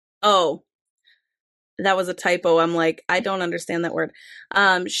 Oh, that was a typo. I'm like, I don't understand that word.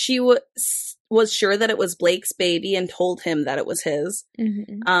 She was sure that it was Blake's baby and told him that it was his.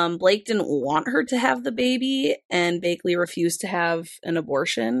 Mm-hmm. Blake didn't want her to have the baby, and Bakley refused to have an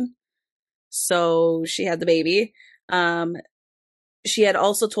abortion. So she had the baby. She had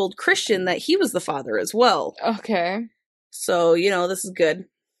also told Christian that he was the father as well. Okay. So, this is good.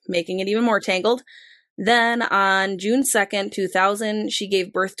 Making it even more tangled. Then on June 2nd, 2000, she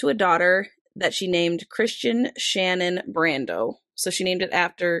gave birth to a daughter that she named Christian Shannon Brando. So she named it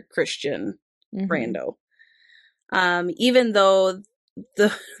after Christian Brando. Even though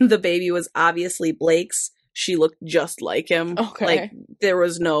the baby was obviously Blake's, she looked just like him. Okay. Like, there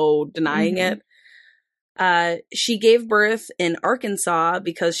was no denying it. She gave birth in Arkansas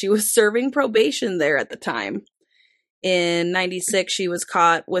because she was serving probation there at the time. In 96, she was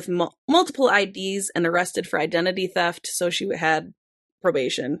caught with multiple IDs and arrested for identity theft, so she had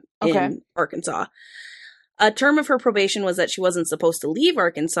probation in Arkansas. A term of her probation was that she wasn't supposed to leave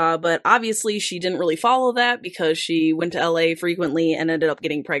Arkansas, but obviously she didn't really follow that because she went to LA frequently and ended up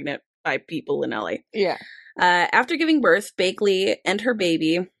getting pregnant by people in LA. Yeah. After giving birth, Bakley and her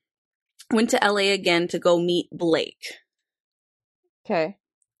baby went to LA again to go meet Blake. Okay.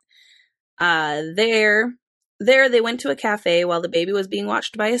 There they went to a cafe while the baby was being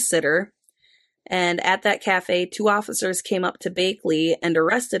watched by a sitter. And at that cafe, 2 officers came up to Bakley and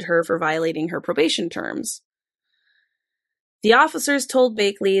arrested her for violating her probation terms. The officers told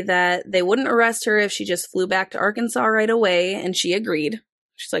Bakley that they wouldn't arrest her if she just flew back to Arkansas right away, and she agreed.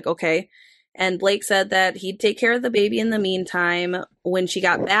 She's like, okay. And Blake said that he'd take care of the baby in the meantime. When she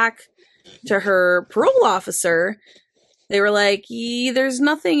got back to her parole officer, they were like, there's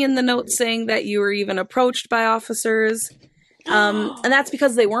nothing in the notes saying that you were even approached by officers. And that's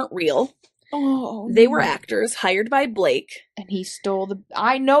because they weren't real. Oh, they were actors hired by Blake. And he stole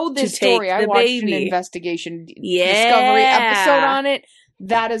I know this story. I watched an investigation Discovery episode on it.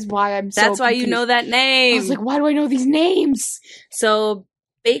 That is why I'm so That's why confused. you know that name. I was like, why do I know these names? So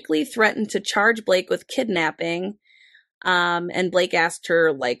Bakley threatened to charge Blake with kidnapping. And Blake asked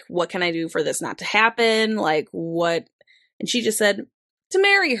her, like, what can I do for this not to happen? Like, what? And she just said, to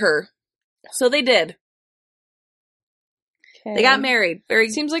marry her. So they did. Okay. They got married.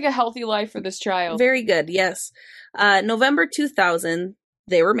 Seems like a healthy life for this child. Very good, yes. November 2000,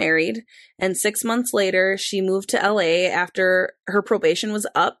 they were married. And 6 months later, she moved to LA after her probation was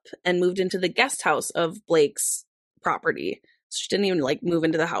up and moved into the guest house of Blake's property. So she didn't even, move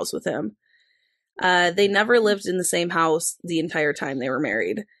into the house with him. They never lived in the same house the entire time they were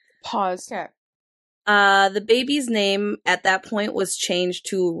married. Pause. Okay. The baby's name at that point was changed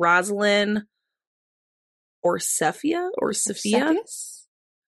to Rosalind Sophia?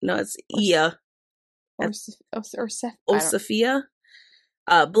 No, it's Ia. Sophia.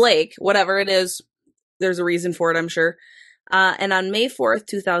 Blake, whatever it is, there's a reason for it, I'm sure. And on May 4th,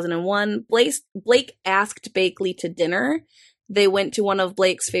 2001, Blake asked Bakley to dinner. They went to one of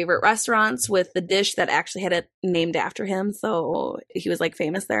Blake's favorite restaurants with the dish that actually had it named after him, so he was,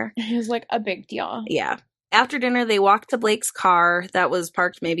 famous there. He was, a big deal. Yeah. After dinner, they walked to Blake's car that was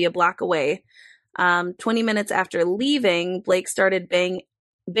parked maybe a block away. 20 minutes after leaving, Blake started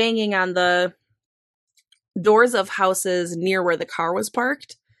banging on the doors of houses near where the car was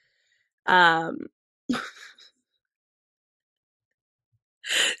parked.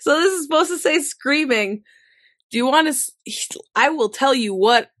 So this is supposed to say screaming. Do you want to? I will tell you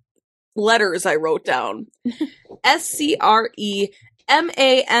what letters I wrote down.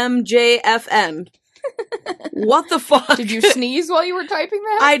 SCREMAMJFN. What the fuck? Did you sneeze while you were typing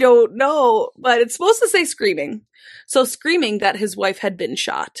that? I don't know, but it's supposed to say screaming. So screaming that his wife had been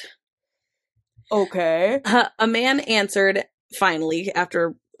shot. Okay. A man answered, finally,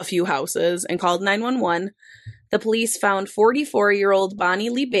 after a few houses, and called 911. The police found 44-year-old Bonnie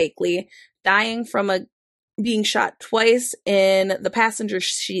Lee Bakley dying from being shot twice in the passenger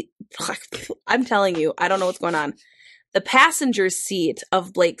seat. I'm telling you, I don't know what's going on. The passenger seat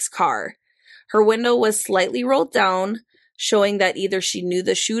of Blake's car. Her window was slightly rolled down, showing that either she knew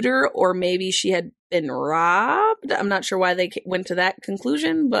the shooter or maybe she had been robbed. I'm not sure why they went to that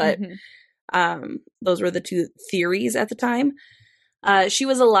conclusion, but those were the two theories at the time. She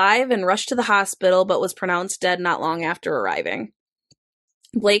was alive and rushed to the hospital, but was pronounced dead not long after arriving.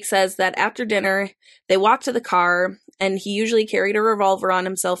 Blake says that after dinner, they walked to the car, and he usually carried a revolver on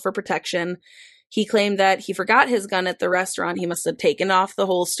himself for protection. He claimed that he forgot his gun at the restaurant. He must have taken off the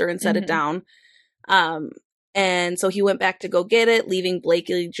holster and set it down. And so he went back to go get it, leaving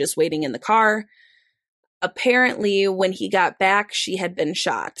Blakely just waiting in the car. Apparently, when he got back, she had been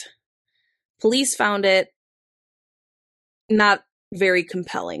shot. Police found it not very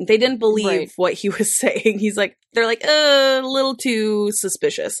compelling. They didn't believe what he was saying. They're like, a little too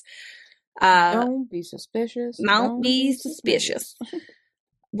suspicious. Don't be suspicious. Don't be suspicious.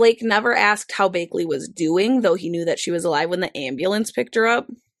 Blake never asked how Bakley was doing, though he knew that she was alive when the ambulance picked her up,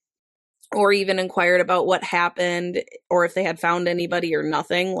 or even inquired about what happened, or if they had found anybody or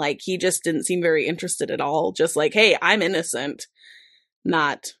nothing. Like, he just didn't seem very interested at all. Just like, hey, I'm innocent.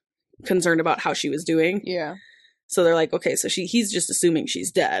 Not concerned about how she was doing. Yeah. So they're like, okay, so he's just assuming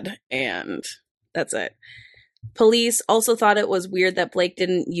she's dead, and that's it. Police also thought it was weird that Blake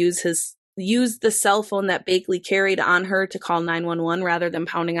didn't use the cell phone that Bakley carried on her to call 911 rather than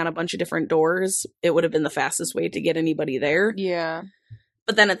pounding on a bunch of different doors. It would have been the fastest way to get anybody there. Yeah.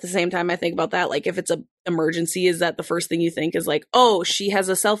 But then at the same time, I think about that, like, if it's an emergency, is that the first thing you think is like, oh, she has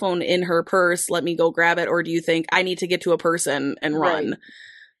a cell phone in her purse, let me go grab it? Or do you think, I need to get to a person and run? Right.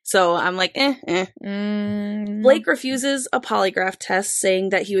 So I'm like, Blake refuses a polygraph test, saying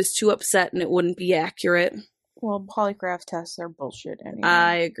that he was too upset and it wouldn't be accurate. Well, polygraph tests are bullshit anyway.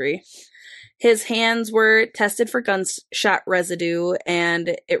 I agree. His hands were tested for gunshot residue,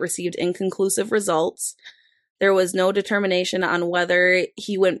 and it received inconclusive results. There was no determination on whether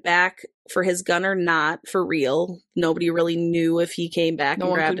he went back for his gun or not, for real. Nobody really knew if he came back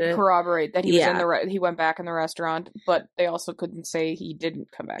and grabbed it. No one could corroborate that he was in he went back in the restaurant, but they also couldn't say he didn't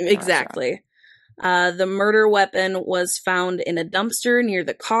come back in the Exactly. The murder weapon was found in a dumpster near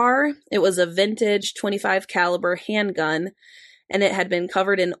the car. It was a vintage .25 caliber handgun, and it had been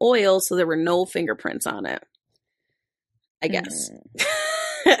covered in oil, so there were no fingerprints on it. I guess.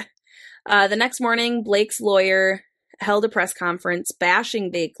 The next morning, Blake's lawyer held a press conference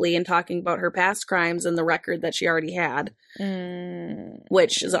bashing Bakley and talking about her past crimes and the record that she already had,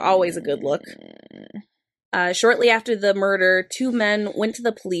 which is always a good look. Shortly after the murder, two men went to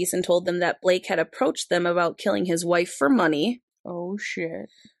the police and told them that Blake had approached them about killing his wife for money. Oh, shit.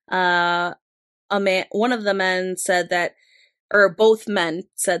 One of the men said that, or both men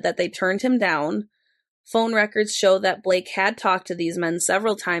said that they turned him down. Phone records show that Blake had talked to these men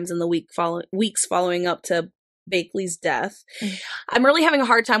several times in the weeks following up to Bakley's death. I'm really having a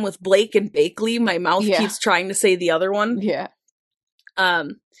hard time with Blake and Bakley. My mouth keeps trying to say the other one. Yeah.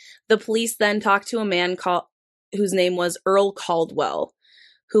 The police then talked to a man whose name was Earl Caldwell,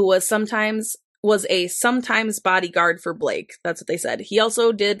 who was a sometimes bodyguard for Blake. That's what they said. He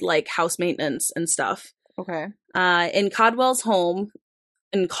also did like house maintenance and stuff. Okay. In Caldwell's home,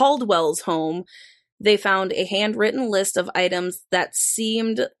 they found a handwritten list of items that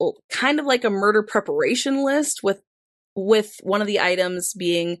seemed kind of like a murder preparation list, with one of the items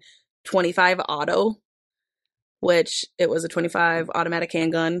being .25 auto, which it was a .25 automatic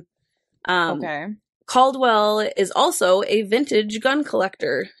handgun. Okay. Caldwell is also a vintage gun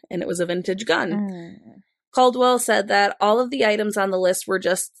collector, and it was a vintage gun. Caldwell said that all of the items on the list were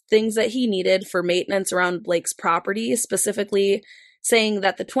just things that he needed for maintenance around Blake's property, specifically saying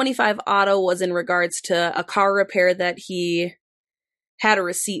that the .25 auto was in regards to a car repair that he had a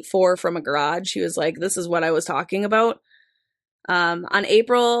receipt for from a garage. He was like, this is what I was talking about. In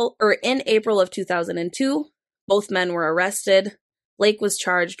April of 2002, both men were arrested. Blake was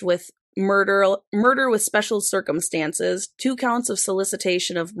charged with murder with special circumstances, 2 counts of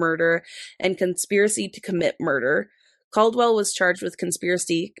solicitation of murder, and conspiracy to commit murder. Caldwell was charged with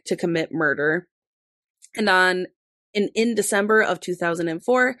conspiracy to commit murder. And on in December of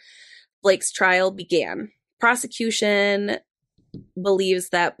 2004, Blake's trial began. Prosecution believes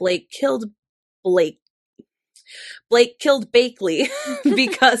that Blake killed Bakley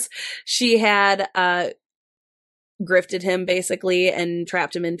because she had grifted him basically and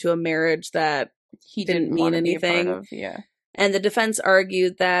trapped him into a marriage that He didn't mean want to be a part anything. of, yeah. And the defense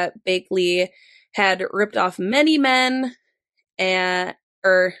argued that Bakley had ripped off many men and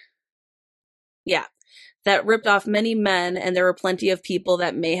ripped off many men, and there were plenty of people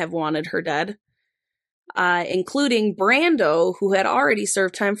that may have wanted her dead, including Brando, who had already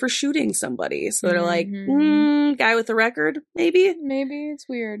served time for shooting somebody. So they're like, guy with a record, maybe? Maybe, it's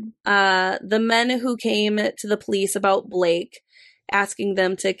weird. The men who came to the police about Blake, asking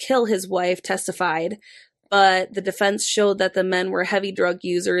them to kill his wife, testified, but the defense showed that the men were heavy drug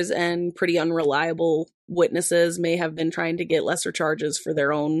users and pretty unreliable witnesses, may have been trying to get lesser charges for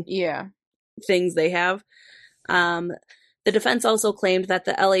their own things they have. The defense also claimed that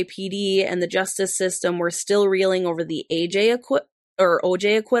the LAPD and the justice system were still reeling over the OJ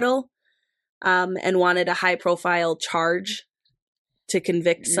acquittal, and wanted a high-profile charge to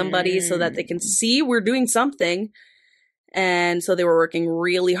convict somebody so that they can see we're doing something. And so they were working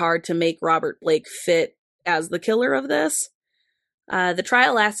really hard to make Robert Blake fit as the killer of this. The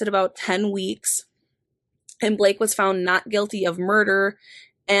trial lasted about 10 weeks, and Blake was found not guilty of murder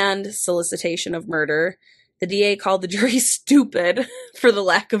and solicitation of murder. The DA called the jury stupid for the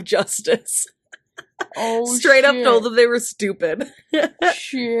lack of justice. Oh, Straight up told them they were stupid.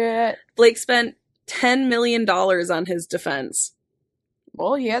 Shit. Blake spent $10 million on his defense.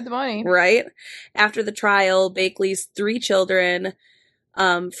 Well, he had the money. Right? After the trial, Bakley's 3 children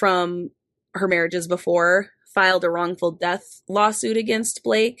from her marriages before filed a wrongful death lawsuit against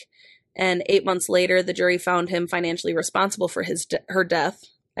Blake, and 8 months later, the jury found him financially responsible for her death,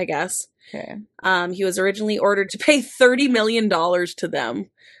 I guess. Okay. He was originally ordered to pay $30 million to them,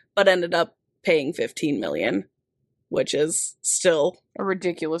 but ended up paying $15 million, which is still a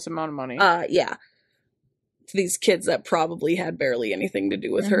ridiculous amount of money. Yeah. To these kids that probably had barely anything to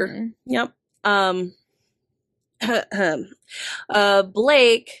do with her. Yep.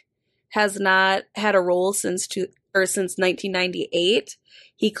 Blake has not had a role since 1998.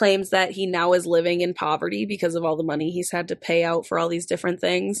 He claims that he now is living in poverty because of all the money he's had to pay out for all these different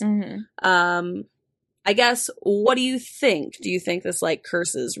things. I guess, what do you think? Do you think this, like,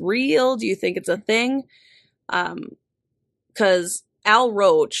 curse is real? Do you think it's a thing? Because Al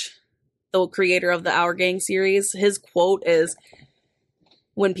Roach, the creator of the Our Gang series, his quote is,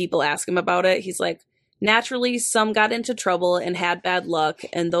 when people ask him about it, he's like, naturally, some got into trouble and had bad luck,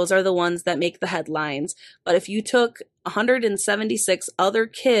 and those are the ones that make the headlines. But if you took 176 other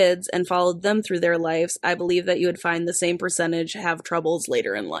kids and followed them through their lives, I believe that you would find the same percentage have troubles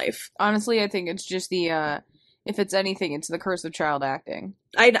later in life. Honestly, I think it's just the, if it's anything, it's the curse of child acting.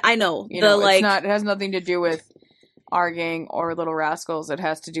 I know. It has nothing to do with Our Gang or Little Rascals. It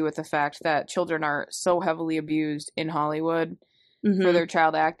has to do with the fact that children are so heavily abused in Hollywood for their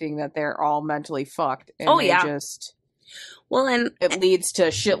child acting that they're all mentally fucked. And and it leads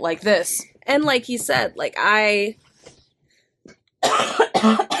to shit like this. And like he said, like I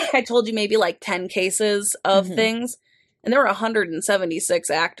told you maybe like 10 cases of things, and there were 176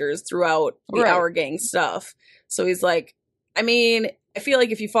 actors throughout the Our Gang stuff. So he's like, I mean, I feel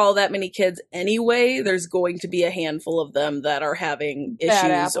like if you follow that many kids anyway, there's going to be a handful of them that are having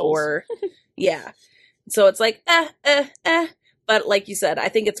issues or, yeah. So it's like, But like you said, I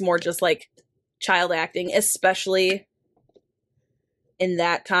think it's more just like child acting, especially in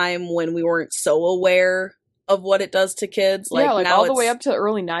that time when we weren't so aware of what it does to kids. Like, yeah, like now all the way up to the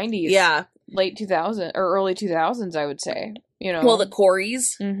early 90s. Yeah. Late 2000s or early 2000s, I would say. You know, well, the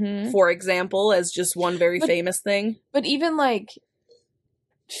Corys, for example, as just one very famous thing. But even like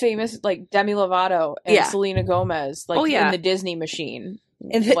famous, like Demi Lovato and Selena Gomez, like in the Disney machine.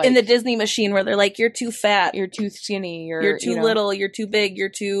 In the Disney machine, where they're like, you're too fat, you're too skinny, you're too little, you're too big, you're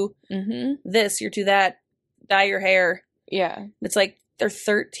too this, you're too that, dye your hair. Yeah. It's like, they're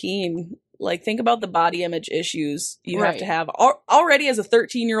 13. Like, think about the body image issues you have to have already as a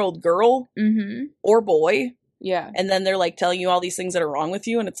 13-year-old girl or boy. Yeah. And then they're like telling you all these things that are wrong with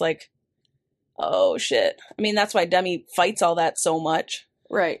you, and it's like, oh shit. I mean, that's why Demi fights all that so much.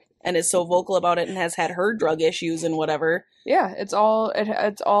 Right. And is so vocal about it and has had her drug issues and whatever. Yeah, it's all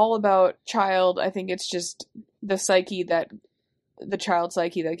about child. I think it's just the child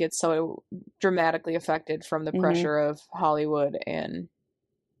psyche that gets so dramatically affected from the pressure of Hollywood and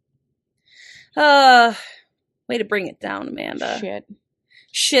way to bring it down, Amanda.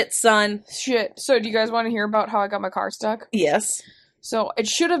 Shit, son. Shit. So do you guys want to hear about how I got my car stuck? Yes. So it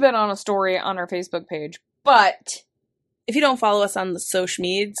should have been on a story on our Facebook page, but If you don't follow us on the social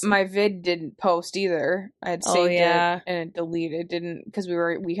medias, my vid didn't post either. I had saved it and it deleted. It didn't, because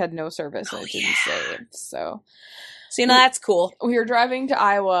we had no service and it didn't save. So you know, that's cool. We were driving to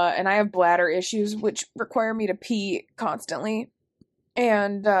Iowa and I have bladder issues which require me to pee constantly.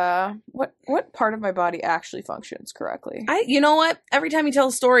 And what part of my body actually functions correctly? You know what? Every time you tell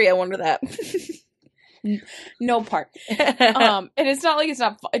a story, I wonder that. No part. And it's not like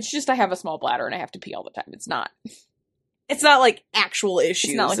it's just I have a small bladder and I have to pee all the time. It's not like actual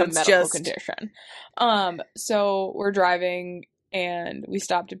issues. It's not like a medical condition. So we're driving and we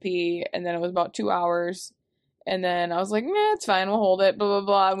stopped to pee and then it was about 2 hours. And then I was like, it's fine, we'll hold it, blah, blah,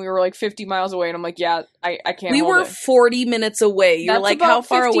 blah. And we were like 50 miles away and I'm like, yeah, I can't hold it. We were 40 minutes away. You're like, how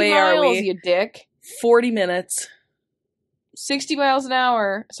far away are we? You dick. 40 minutes. 60 miles an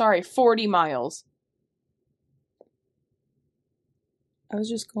hour. Sorry, 40 miles. I was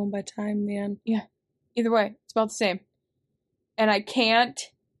just going by time, man. Yeah. Either way, it's about the same. And I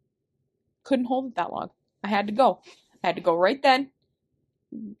couldn't hold it that long. I had to go. right then.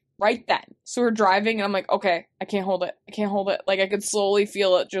 Right then. So we're driving and I'm like, okay, I can't hold it. Like I could slowly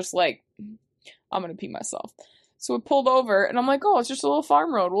feel it just like, I'm going to pee myself. So we pulled over and I'm like, oh, it's just a little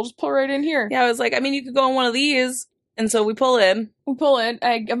farm road. We'll just pull right in here. Yeah, I was like, I mean, you could go on one of these. And so we pull in.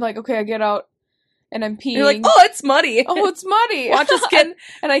 I'm like, okay, I get out and I'm peeing. You're like, oh, it's muddy. Oh, it's muddy. Watch us get.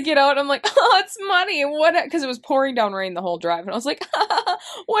 And I get out and I'm like, oh, it's muddy. What? Because it was pouring down rain the whole drive. And I was like,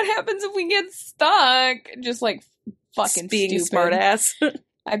 what happens if we get stuck? Just like fucking being stupid. Smart ass.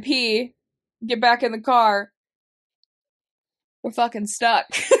 I pee, get back in the car. We're fucking stuck.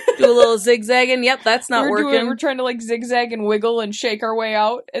 Do a little zigzagging. Yep, that's not working. We're trying to like zigzag and wiggle and shake our way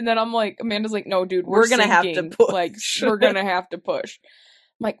out. And then I'm like, Amanda's like, no, dude, we're gonna have to push. Like, we're gonna have to push.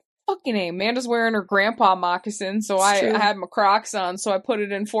 I'm like, fucking A. Amanda's wearing her grandpa moccasins, so I had my Crocs on, so I put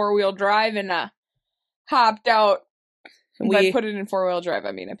it in 4-wheel drive and hopped out. I put it in 4-wheel drive.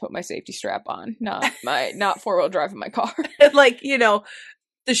 I mean, I put my safety strap on, not 4-wheel drive in my car. Like, you know,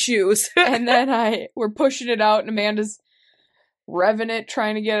 the shoes. And then we're pushing it out, and Amanda's revving it,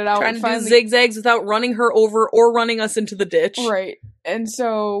 trying to get it out. Trying to do zigzags without running her over or running us into the ditch. Right. And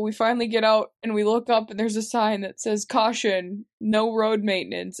so we finally get out, and we look up, and there's a sign that says, caution, no road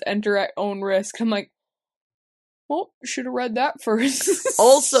maintenance, enter at own risk. I'm like, well, should have read that first.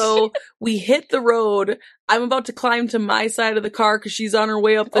 Also, we hit the road. I'm about to climb to my side of the car because she's on her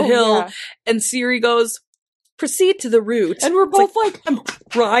way up the hill. Yeah. And Siri goes, proceed to the route. And we're both like, I'm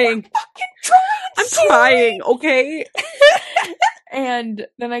crying. I'm Siri. crying, okay? And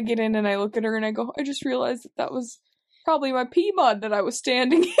then I get in and I look at her and I go, I just realized that was probably my pee mud that I was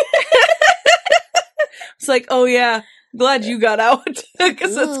standing in. It's like, oh yeah, glad you got out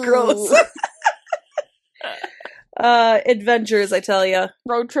because it's gross. Adventures, I tell ya.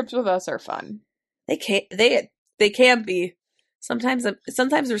 Road trips with us are fun. They can't be. Sometimes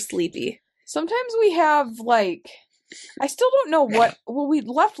we're sleepy. Sometimes we have like, I still don't know what. Well, we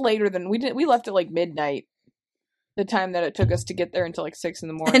left later than we did. We left at like midnight. The time that it took us to get there until like 6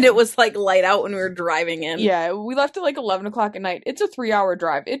 a.m. And it was like light out when we were driving in. Yeah, we left at like 11 o'clock at night. It's a 3-hour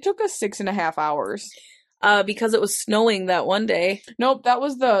drive. It took us 6.5 hours. Because it was snowing that one day. Nope, that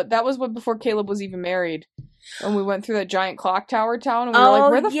was what before Caleb was even married. When we went through that giant clock tower town and we were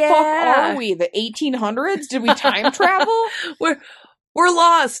like, where the fuck are we? The 1800s? Did we time travel? We're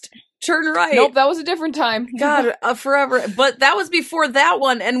lost. Turn right. Nope, that was a different time. God, forever. But that was before that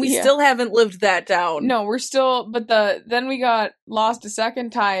one, and we still haven't lived that down. No, we're still, but then we got lost a second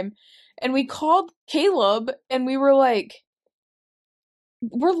time, and we called Caleb, and we were like,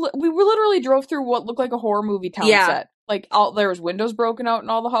 we literally drove through what looked like a horror movie town set. Like, there was windows broken out in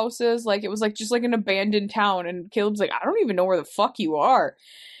all the houses. Like, it was like just like an abandoned town, and Caleb's like, I don't even know where the fuck you are.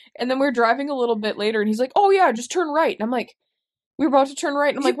 And then we were driving a little bit later, and he's like, oh yeah, just turn right. And I'm like, we were about to turn right,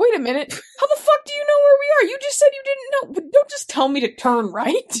 and I'm like, wait a minute, how the fuck do you know where we are? You just said you didn't know. Don't just tell me to turn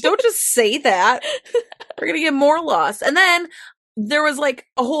right. Don't just say that. We're gonna get more lost. And then there was like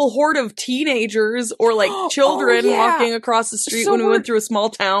a whole horde of teenagers or like children walking across the street when we went through a small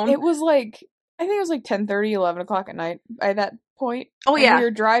town. It was like, I think it was like 10:30, 11 o'clock at night by that point. Oh yeah. We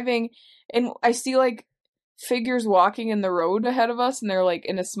were driving, and I see like figures walking in the road ahead of us, and they're like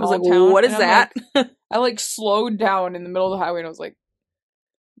in a small town. What is that? Like, I like slowed down in the middle of the highway, and I was like,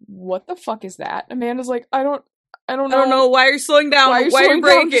 what the fuck is that? Amanda's like, I don't know. Why are you slowing down? Why are you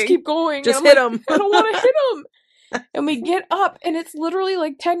braking? Just keep going. Just hit him. I don't want to hit him. And we get up, and it's literally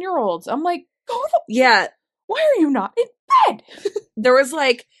like 10-year-olds. I'm like, yeah. Why are you not in bed? There was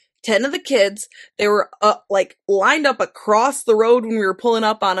like 10 of the kids. They were like lined up across the road when we were pulling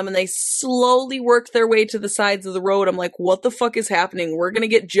up on them, and they slowly worked their way to the sides of the road. I'm like, what the fuck is happening? We're gonna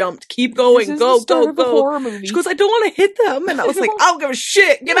get jumped. Keep going. This is Go, the start go, of a go. horror movie. She goes, I don't want to hit them. And I was like, I don't give a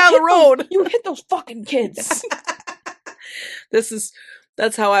shit. Get You out of the hit road. You hit those fucking kids.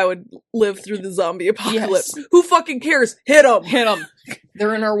 That's how I would live through the zombie apocalypse. Yes. Who fucking cares? Hit them. Hit them.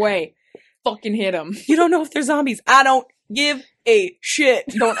 They're in our way. Fucking hit them. You don't know if they're zombies. I don't give a shit.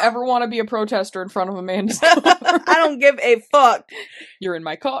 Don't ever want to be a protester in front of Amanda's I don't give a fuck. You're in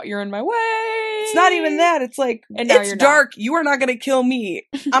my car. You're in my way. It's not even that. It's like, And now it's you're dark. You are not going to kill me.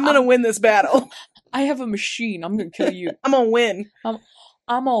 I'm going to win this battle. I have a machine. I'm gonna kill you. I'm going to win. I'm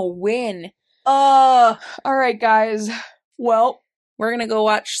gonna win. Uh, All right, guys. Well, we're going to go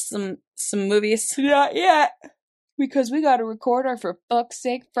watch some movies. not yet. Because we gotta record our For Fuck's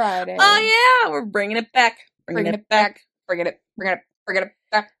Sake Friday. Oh, yeah. We're bringing it back. Bringing it back. Bringing it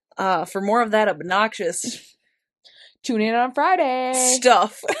back. For more of that obnoxious Tune in on Friday.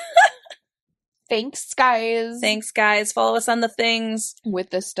 stuff. Thanks, guys. Thanks, guys. Follow us on the things With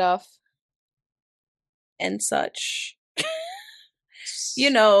the stuff. and such. You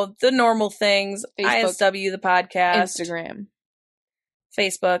know, the normal things. Facebook. ISW, the podcast. Instagram.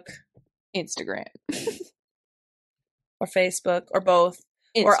 Facebook. Instagram. Or Facebook. Or both.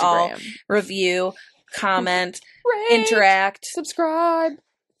 Instagram. Or all. Review. Comment. Rate, Interact. subscribe.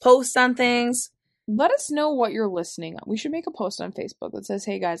 Post on things. Let us know what you're listening on. We should make a post on Facebook that says,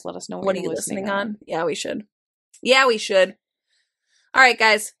 hey guys, let us know What are you're you listening on. on? Yeah, we should. Yeah, we should. All right,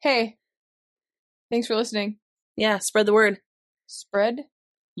 guys. Hey. Thanks for listening. Yeah, spread the word. Spread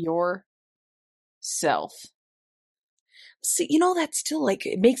your self. See, you know, that's still like,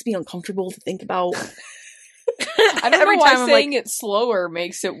 it makes me uncomfortable to think about. I don't know why saying it slower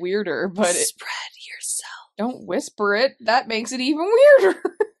makes it weirder, but spread yourself. Don't whisper it. That makes it even weirder.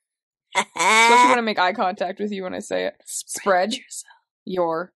 Especially when I make eye contact with you when I say it. Spread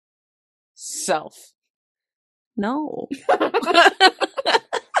yourself. Yourself. No.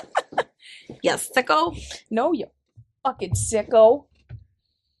 Yes, sicko. No, you fucking sicko.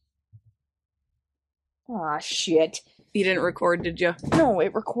 Aw, shit. You didn't record, did you? No,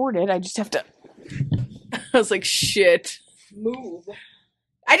 it recorded. I just have to I was like, shit. move.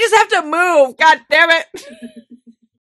 I just have to move. God damn it.